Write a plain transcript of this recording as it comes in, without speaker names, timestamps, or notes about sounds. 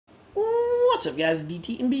What's up, guys?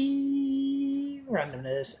 DTMP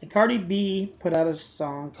randomness. And Cardi B put out a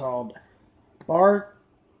song called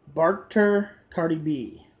Bartier Cardi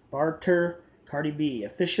B. Bartier Cardi B.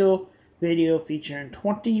 Official video featuring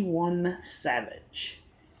 21 Savage.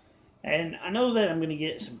 And I know that I'm going to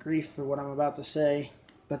get some grief for what I'm about to say,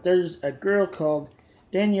 but there's a girl called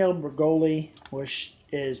Danielle Bergoli, which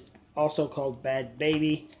is also called Bad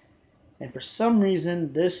Baby. And for some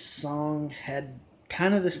reason, this song had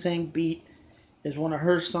kind of the same beat as one of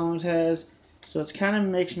her songs has. So it kind of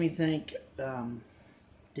makes me think,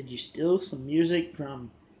 did you steal some music from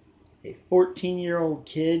a 14-year-old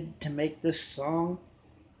kid to make this song?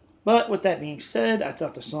 But with that being said, I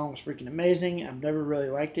thought the song was freaking amazing. I've never really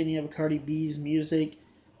liked any of Cardi B's music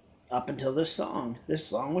up until this song. This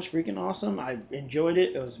song was freaking awesome. I enjoyed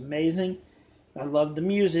it. It was amazing. I love the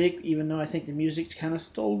music, even though I think the music's kind of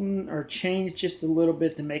stolen or changed just a little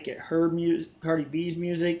bit to make it her music, Cardi B's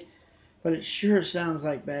music. But it sure sounds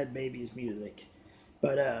like Bad Baby's music.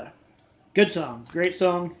 But, good song. Great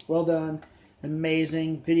song. Well done.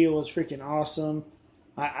 Amazing. Video was freaking awesome.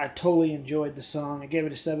 I totally enjoyed the song. I gave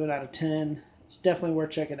it a 7 out of 10. It's definitely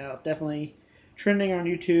worth checking out. Definitely trending on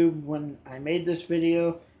YouTube when I made this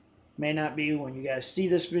video. May not be when you guys see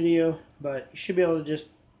this video, but you should be able to just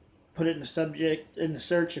put it in the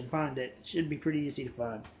search and find it. It should be pretty easy to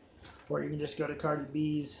find. Or you can just go to Cardi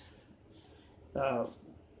B's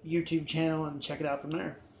YouTube channel and check it out from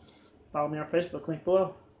there. Follow me on Facebook, link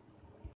below.